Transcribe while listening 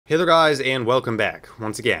Hey there guys, and welcome back,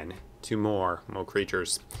 once again, to more Mo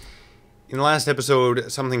Creatures. In the last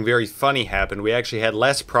episode, something very funny happened. We actually had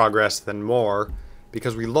less progress than more,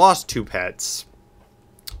 because we lost 2 pets.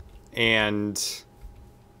 And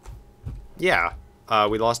yeah,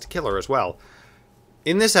 we lost a killer as well.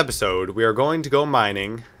 In this episode, we are going to go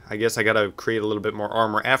mining. I guess I gotta create a little bit more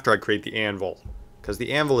armor after I create the anvil, because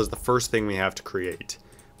the anvil is the first thing we have to create.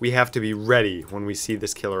 We have to be ready when we see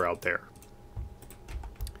this killer out there.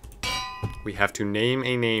 We have to name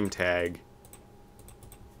a name tag,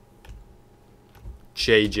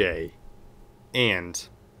 JJ, and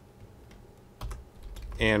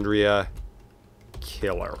Andrea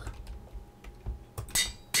Killer.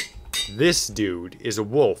 This dude is a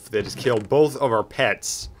wolf that has killed both of our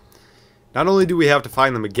pets. Not only do we have to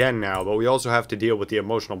find them again now, but we also have to deal with the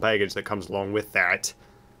emotional baggage that comes along with that,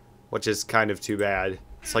 which is kind of too bad.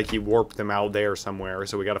 It's like he warped them out there somewhere,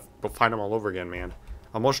 so we gotta go find them all over again, man.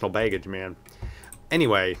 Emotional baggage, man.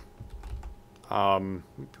 Anyway, I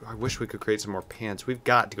wish we could create some more pants. We've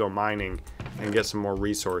got to go mining and get some more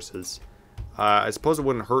resources. I suppose it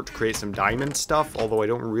wouldn't hurt to create some diamond stuff, although I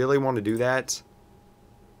don't really want to do that.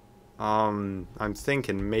 I'm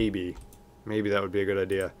thinking maybe that would be a good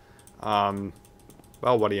idea. Well,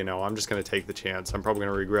 what do you know? I'm just going to take the chance. I'm probably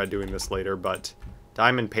going to regret doing this later, but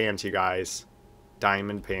diamond pants, you guys.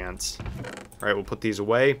 Diamond pants. Alright, we'll put these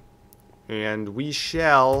away. And we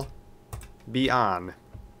shall be on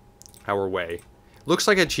our way. Looks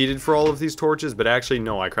like I cheated for all of these torches, but actually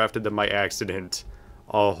no, I crafted them by accident.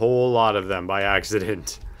 A whole lot of them by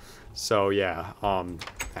accident. So yeah, that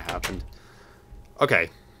happened. Okay,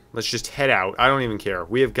 let's just head out. I don't even care.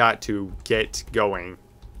 We have got to get going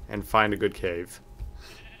and find a good cave.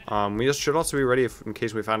 We should also be ready in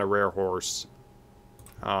case we find a rare horse.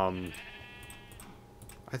 I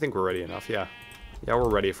think we're ready enough, yeah. Yeah,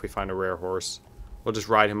 we're ready if we find a rare horse. We'll just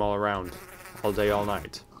ride him all around. All day, all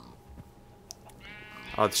night.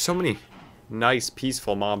 There's so many nice,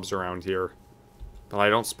 peaceful mobs around here. But I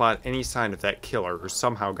don't spot any sign of that killer who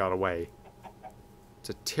somehow got away.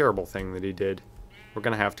 It's a terrible thing that he did. We're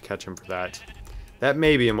gonna have to catch him for that. That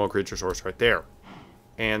may be a Mo Creatures horse right there.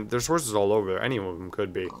 And there's horses all over there. Any of them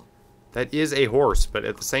could be. That is a horse, but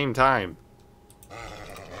at the same time,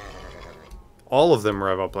 all of them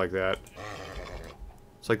rev up like that.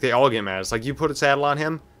 It's like they all get mad. It's like you put a saddle on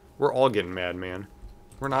him, we're all getting mad, man.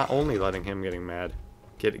 We're not only letting him getting mad.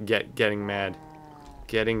 Getting mad.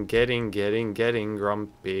 Getting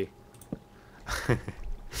grumpy.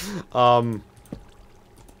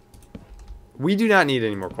 We do not need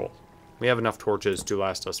any more coal. We have enough torches to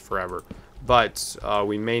last us forever. But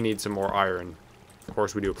we may need some more iron. Of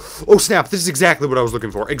course we do. Oh snap, this is exactly what I was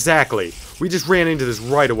looking for. Exactly. We just ran into this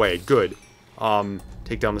right away. Good.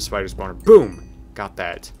 Take down the spider spawner. Boom. Got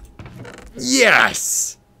that.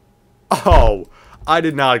 Yes! Oh, I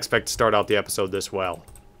did not expect to start out the episode this well.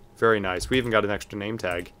 Very nice. We even got an extra name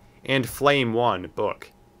tag. And Flame 1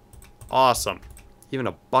 book. Awesome. Even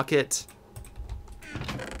a bucket.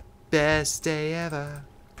 Best day ever.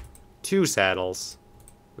 2 saddles.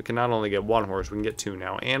 We can not only get 1 horse, we can get 2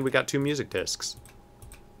 now. And we got 2 music discs.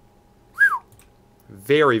 Whew.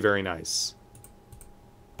 Very, very nice.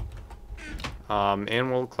 And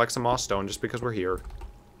we'll collect some moss stone just because we're here.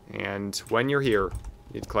 And when you're here,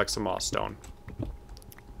 you need to collect some moss stone.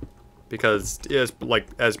 Because it's like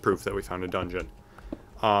as proof that we found a dungeon.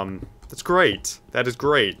 That's great. That is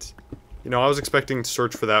great. You know, I was expecting to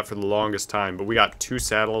search for that for the longest time, but we got 2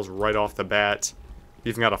 saddles right off the bat.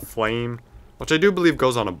 We even got a flame, which I do believe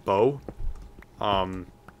goes on a bow. We'll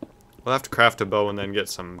have to craft a bow and then get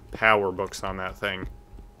some power books on that thing.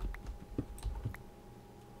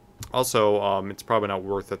 Also, it's probably not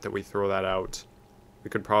worth it that we throw that out. We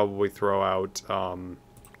could probably throw out,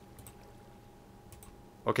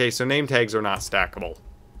 okay, so name tags are not stackable,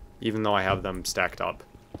 even though I have them stacked up.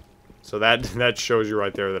 So that shows you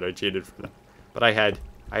right there that I cheated for them. But I had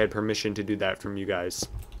permission to do that from you guys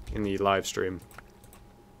in the live stream.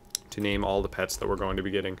 To name all the pets that we're going to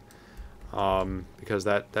be getting. Because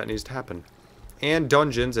that needs to happen. And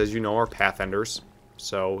dungeons, as you know, are pathfinders.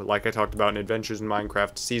 So, like I talked about in Adventures in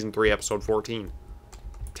Minecraft Season 3, Episode 14.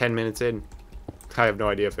 10 minutes in. I have no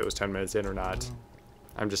idea if it was 10 minutes in or not.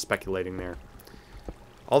 I'm just speculating there.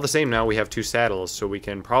 All the same now, we have 2 saddles, so we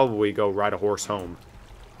can probably go ride a horse home.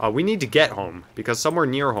 We need to get home, because somewhere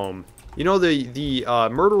near home... You know, the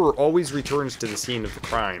murderer always returns to the scene of the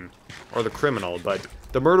crime. Or the criminal, but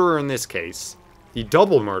the murderer in this case, the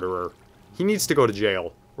double murderer, he needs to go to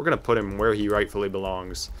jail. We're going to put him where he rightfully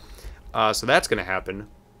belongs. So that's going to happen.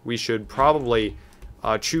 We should probably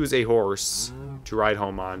choose a horse to ride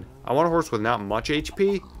home on. I want a horse with not much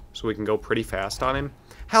HP, so we can go pretty fast on him.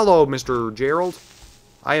 Hello, Mr. Gerald.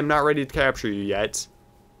 I am not ready to capture you yet.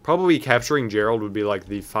 Probably capturing Gerald would be like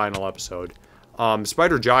the final episode.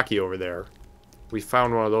 Spider Jockey over there. We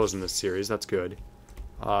found one of those in this series. That's good.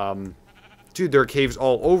 Dude, there are caves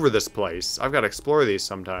all over this place. I've got to explore these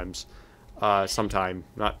sometimes. Sometime.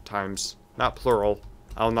 Not times. Not plural.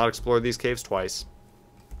 I'll not explore these caves twice.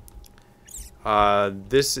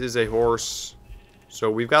 This is a horse. So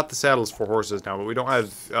we've got the saddles for horses now, but we don't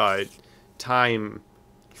have time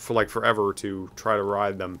for like forever to try to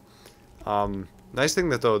ride them. Nice thing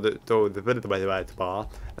that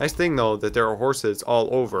nice thing though that there are horses all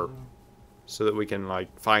over, so that we can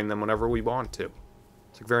like find them whenever we want to.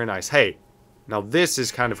 It's like very nice. Hey, now this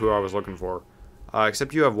is kind of who I was looking for.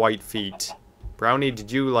 Except you have white feet. Brownie,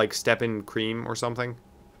 did you like step in cream or something?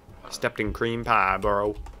 Stepped in cream pie,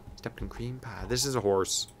 bro. Stepped in cream pie. This is a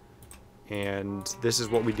horse. And this is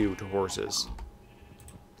what we do to horses.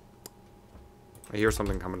 I hear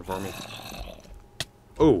something coming for me.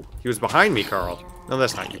 Oh, he was behind me, Carl. No,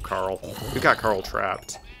 that's not you, Carl. We got Carl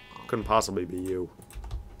trapped. Couldn't possibly be you.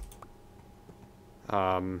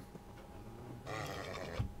 Okay,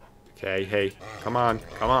 hey. Come on,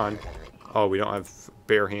 come on. Oh, we don't have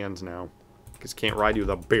bare hands now. Because can't ride you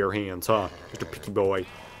with bare hands, huh? Mr. Picky Boy.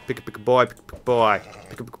 Pick a boy, pick a boy.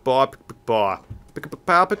 Pick a boy, pick a boy. Pick a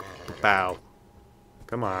bow, pick a bow.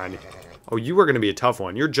 Come on. Oh, you are going to be a tough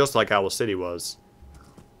one. You're just like Owl City was.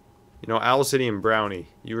 You know, Owl City and Brownie.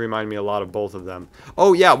 You remind me a lot of both of them.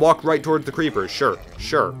 Oh, yeah, walk right towards the creepers. Sure,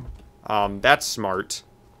 sure. That's smart.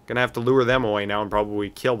 Gonna have to lure them away now and probably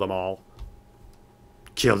kill them all.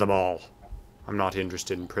 Kill them all. I'm not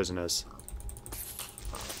interested in prisoners.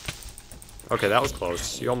 Okay, that was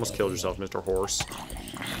close. You almost killed yourself, Mr. Horse.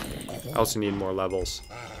 I also need more levels.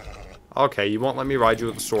 Okay, you won't let me ride you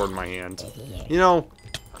with a sword in my hand. You know,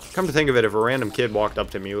 come to think of it, if a random kid walked up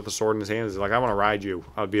to me with a sword in his hand and was like, I want to ride you,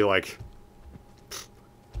 I would be like...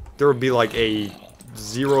 There would be like a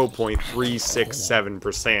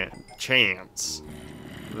 0.367% chance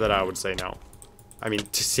that I would say no. I mean,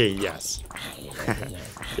 to say yes.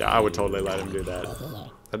 Yeah, I would totally let him do that.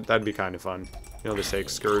 That'd be kind of fun. You know, they say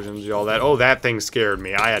excursions, all that. Oh, that thing scared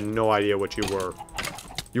me. I had no idea what you were.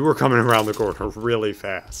 You were coming around the corner really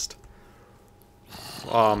fast.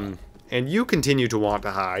 And you continue to want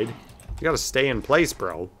to hide. You gotta stay in place,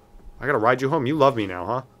 bro. I gotta ride you home. You love me now,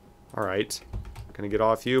 huh? Alright. Gonna get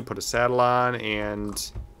off you, put a saddle on,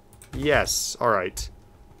 and... Yes, alright.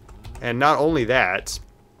 And not only that,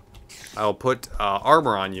 I'll put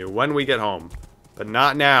armor on you when we get home. But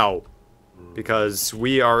not now. Because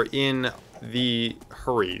we are in the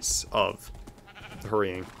hurries of the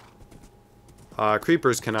hurrying.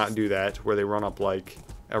 Creepers cannot do that, where they run up like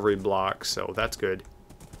every block, so that's good.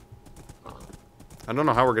 I don't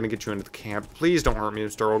know how we're gonna get you into the camp. Please don't hurt me,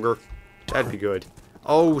 Mr. Ogre. That'd be good.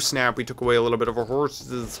 Oh, snap, we took away a little bit of a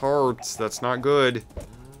horse's hearts. That's not good.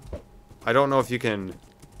 I don't know if you can,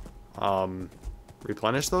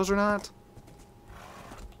 replenish those or not.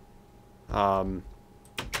 Alright,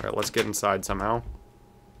 let's get inside somehow.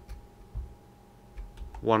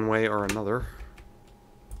 One way or another.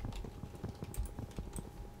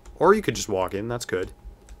 Or you could just walk in, that's good.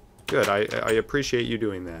 Good, I appreciate you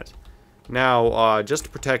doing that. Now, just to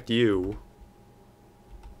protect you...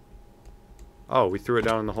 Oh, we threw it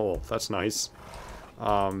down in the hole. That's nice.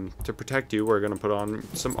 To protect you, we're going to put on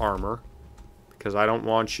some armor. Because I don't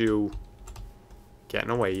want you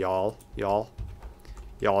getting away, y'all. Y'all.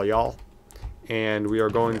 And we are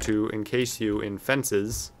going to encase you in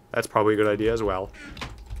fences. That's probably a good idea as well.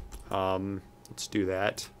 Let's do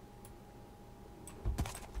that.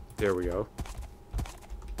 There we go.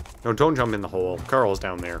 No, don't jump in the hole. Carl's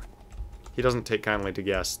down there. He doesn't take kindly to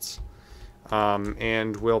guests.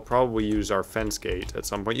 And we'll probably use our fence gate at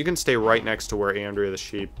some point. You can stay right next to where Andrea the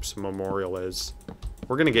Sheep's memorial is.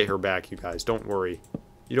 We're going to get her back, you guys. Don't worry.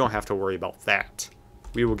 You don't have to worry about that.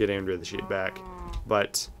 We will get Andrea the Sheep back.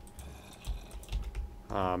 But,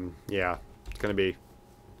 yeah. It's going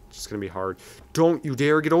to be hard. Don't you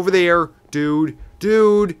dare get over there, dude.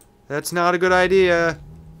 Dude, that's not a good idea.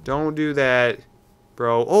 Don't do that,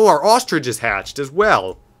 bro. Oh, our ostrich is hatched as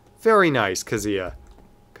well. Very nice, Kazia.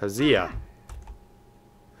 Kazia.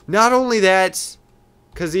 Not only that,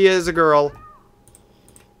 Kazia is a girl.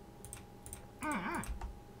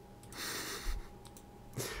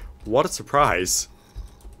 What a surprise.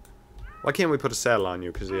 Why can't we put a saddle on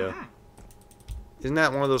you, Kazia? Isn't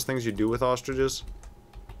that one of those things you do with ostriches?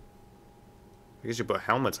 I guess you put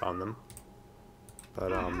helmets on them.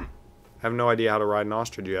 But, I have no idea how to ride an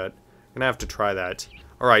ostrich yet. I'm gonna have to try that.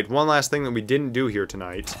 Alright, one last thing that we didn't do here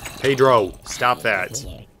tonight. Pedro, stop that.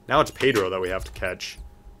 Now it's Pedro that we have to catch.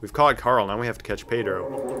 We've caught Carl, now we have to catch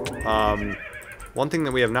Pedro. One thing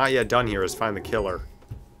that we have not yet done here is find the killer.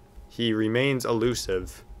 He remains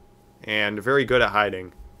elusive and very good at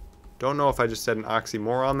hiding. Don't know if I just said an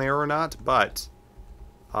oxymoron there or not, but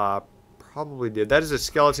probably did. That is a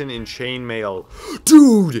skeleton in chainmail.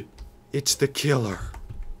 Dude! It's the killer.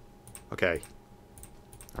 Okay.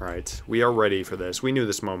 Alright, we are ready for this. We knew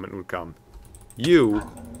this moment would come. You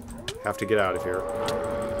have to get out of here.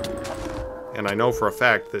 And I know for a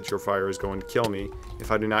fact that your fire is going to kill me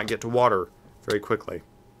if I do not get to water very quickly.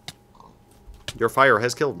 Your fire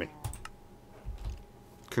has killed me.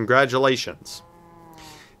 Congratulations.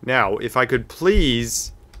 Now, if I could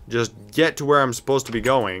please just get to where I'm supposed to be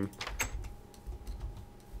going.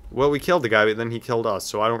 Well, we killed the guy, but then he killed us,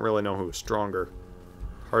 so I don't really know who was stronger.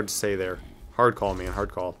 Hard to say there. Hard call, man.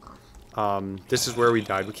 Hard call. This is where we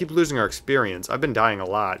died. We keep losing our experience. I've been dying a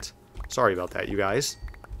lot. Sorry about that, you guys.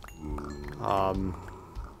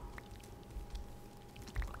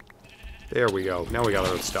 There we go. Now we got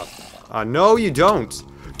our stuff. No, you don't.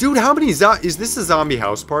 Dude, how many is this a zombie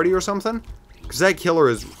house party or something? Because that killer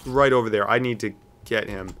is right over there. I need to get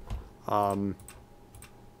him.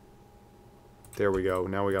 There we go.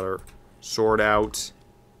 Now we got our sword out.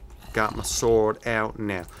 Got my sword out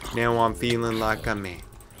now. Now I'm feeling like a man.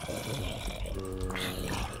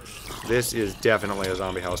 This is definitely a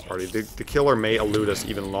zombie house party. The killer may elude us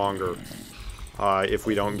even longer if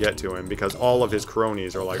we don't get to him, because all of his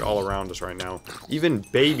cronies are like all around us right now. Even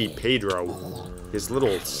baby Pedro, his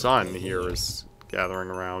little son here, is gathering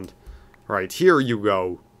around. Right, here you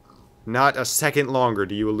go. Not a second longer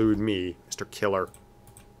do you elude me, Mr. Killer.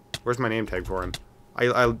 Where's my name tag for him?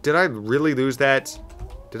 Did I really lose that?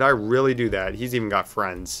 Did I really do that? He's even got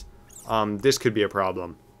friends. This could be a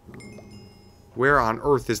problem. Where on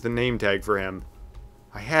earth is the name tag for him?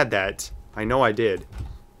 I had that. I know I did.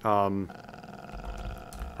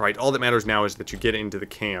 Right, all that matters now is that you get into the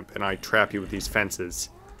camp and I trap you with these fences.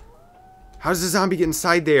 How does the zombie get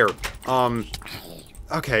inside there?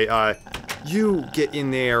 Okay, you get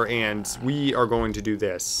in there and we are going to do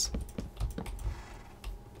this.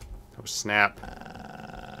 Oh, snap.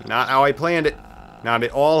 Not how I planned it. Not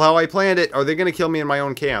at all how I planned it. Are they going to kill me in my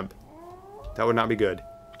own camp? That would not be good.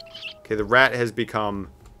 Okay, the rat has become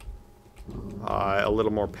a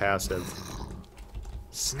little more passive.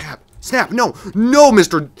 Snap. Snap. No. No,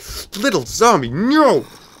 Mr. Little Zombie. No.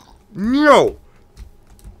 No.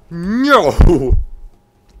 No.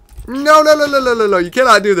 No, no, no, no, no, no, no. You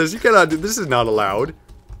cannot do this. You cannot do this. This is not allowed.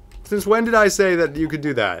 Since when did I say that you could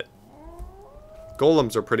do that?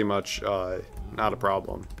 Golems are pretty much not a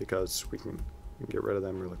problem because we can get rid of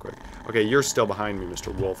them really quick. Okay, you're still behind me,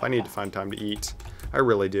 Mr. Wolf. I need to find time to eat. I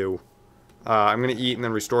really do. I'm going to eat and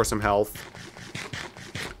then restore some health.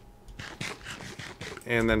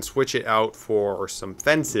 And then switch it out for some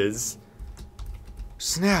fences.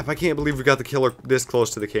 Snap, I can't believe we got the killer this close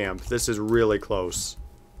to the camp. This is really close.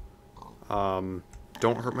 Don't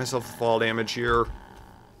hurt myself with fall damage here.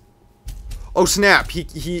 Oh, snap,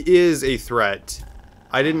 he is a threat.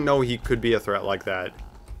 I didn't know he could be a threat like that.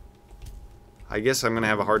 I guess I'm going to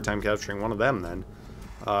have a hard time capturing one of them then.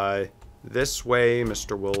 This way,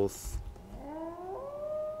 Mr. Wolf.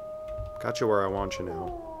 Got you where I want you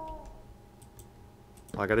now.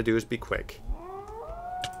 All I gotta do is be quick.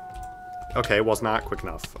 Okay, well, it's not quick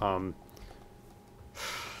enough.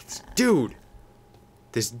 This dude,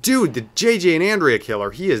 the JJ and Andrea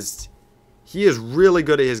killer, he is really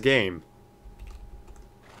good at his game.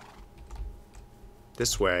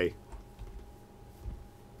 This way.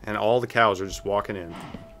 And all the cows are just walking in.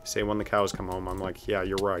 Say when the cows come home, I'm like, yeah,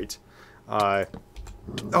 you're right.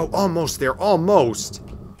 Oh, almost there, almost!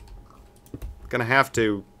 Gonna have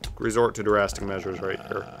to resort to drastic measures right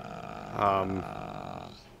here.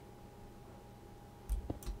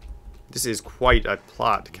 This is quite a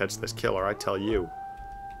plot to catch this killer, I tell you.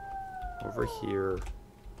 Over here.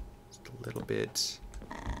 Just a little bit.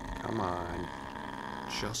 Come on.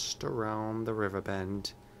 Just around the river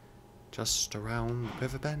bend. Just around the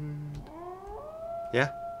river bend.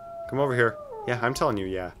 Yeah? Come over here. Yeah, I'm telling you,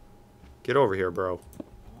 yeah. Get over here, bro.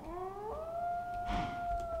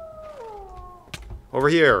 Over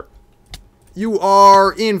here. You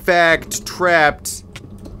are, in fact, trapped.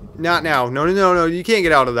 Not now. No, no, no, no. You can't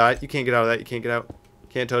get out of that. You can't get out of that. You can't get out.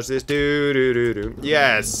 Can't touch this. Do.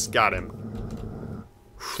 Yes. Got him.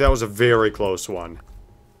 That was a very close one.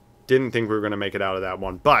 Didn't think we were going to make it out of that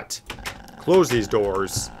one. But, close these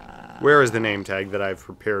doors. Where is the name tag that I've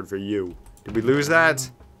prepared for you? Did we lose that?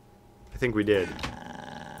 I think we did.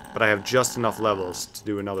 But I have just enough levels to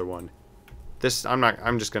do another one. This,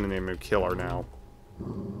 I'm just going to name him Killer now.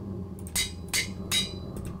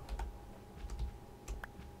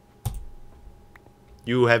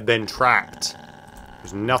 You have been trapped.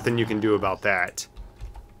 There's nothing you can do about that.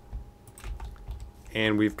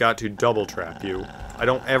 And we've got to double trap you. I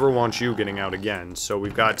don't ever want you getting out again, so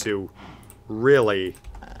we've got to really,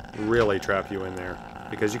 really trap you in there.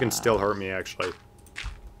 Because you can still hurt me, actually.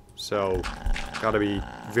 So, gotta be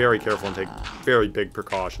very careful and take very big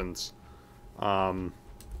precautions.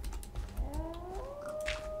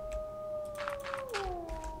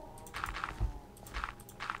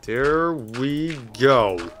 There we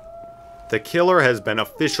go. The killer has been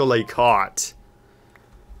officially caught.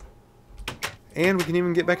 And we can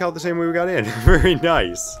even get back out the same way we got in. Very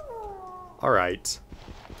nice. Alright.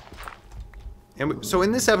 And so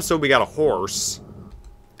in this episode we got a horse,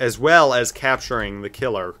 as well as capturing the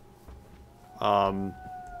killer.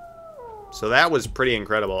 So that was pretty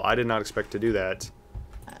incredible. I did not expect to do that.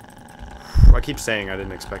 I keep saying I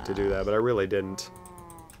didn't expect to do that, but I really didn't.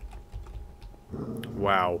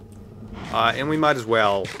 Wow. And we might as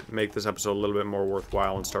well make this episode a little bit more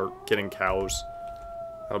worthwhile and start getting cows.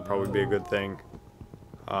 That would probably be a good thing.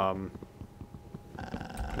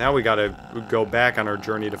 Now we gotta go back on our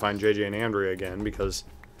journey to find JJ and Andrea again, because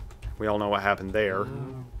we all know what happened there.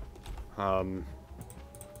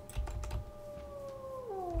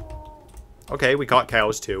 Okay, we caught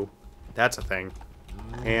cows too. That's a thing.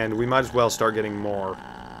 And we might as well start getting more.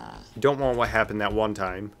 You don't want what happened that one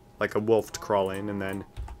time, like a wolf to crawl in and then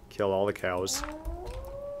kill all the cows.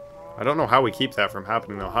 I don't know how we keep that from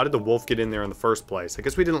happening, though. How did the wolf get in there in the first place? I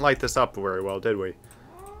guess we didn't light this up very well, did we?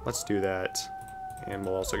 Let's do that. And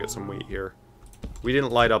we'll also get some wheat here. We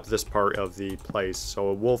didn't light up this part of the place, so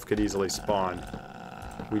a wolf could easily spawn.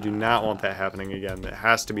 We do not want that happening again. It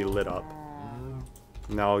has to be lit up.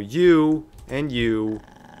 Now you and you...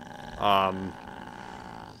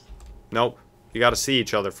 Nope. You gotta see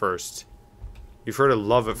each other first. You've heard of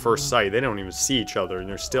love at first sight. They don't even see each other, and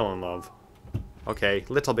they're still in love. Okay,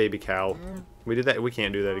 little baby cow. We did that. We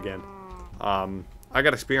can't do that again. I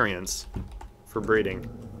got experience for breeding.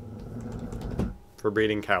 For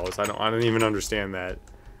breeding cows. I don't even understand that.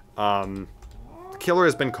 The killer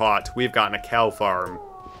has been caught. We've gotten a cow farm.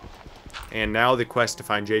 And now the quest to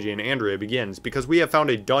find JJ and Andrea begins, because we have found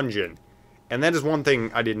a dungeon. And that is one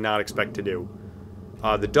thing I did not expect to do.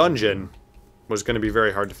 The dungeon was going to be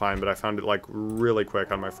very hard to find, but I found it like really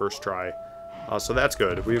quick on my first try. So that's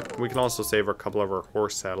good. We can also save a couple of our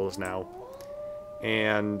horse saddles now.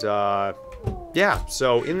 And, yeah.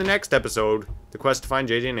 So, in the next episode, the quest to find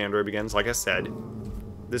JJ and Andrea begins, like I said.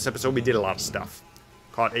 This episode, we did a lot of stuff.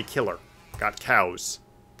 Caught a killer. Got cows.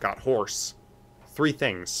 Got horse. 3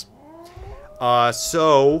 things.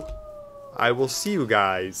 So, I will see you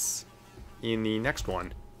guys in the next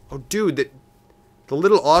one. Oh, dude, the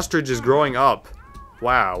little ostrich is growing up.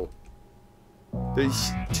 Wow.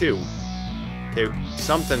 There's 2. Okay,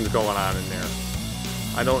 something's going on in there.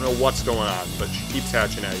 I don't know what's going on, but she keeps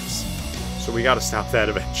hatching eggs. So we gotta stop that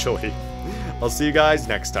eventually. I'll see you guys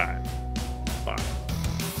next time. Bye.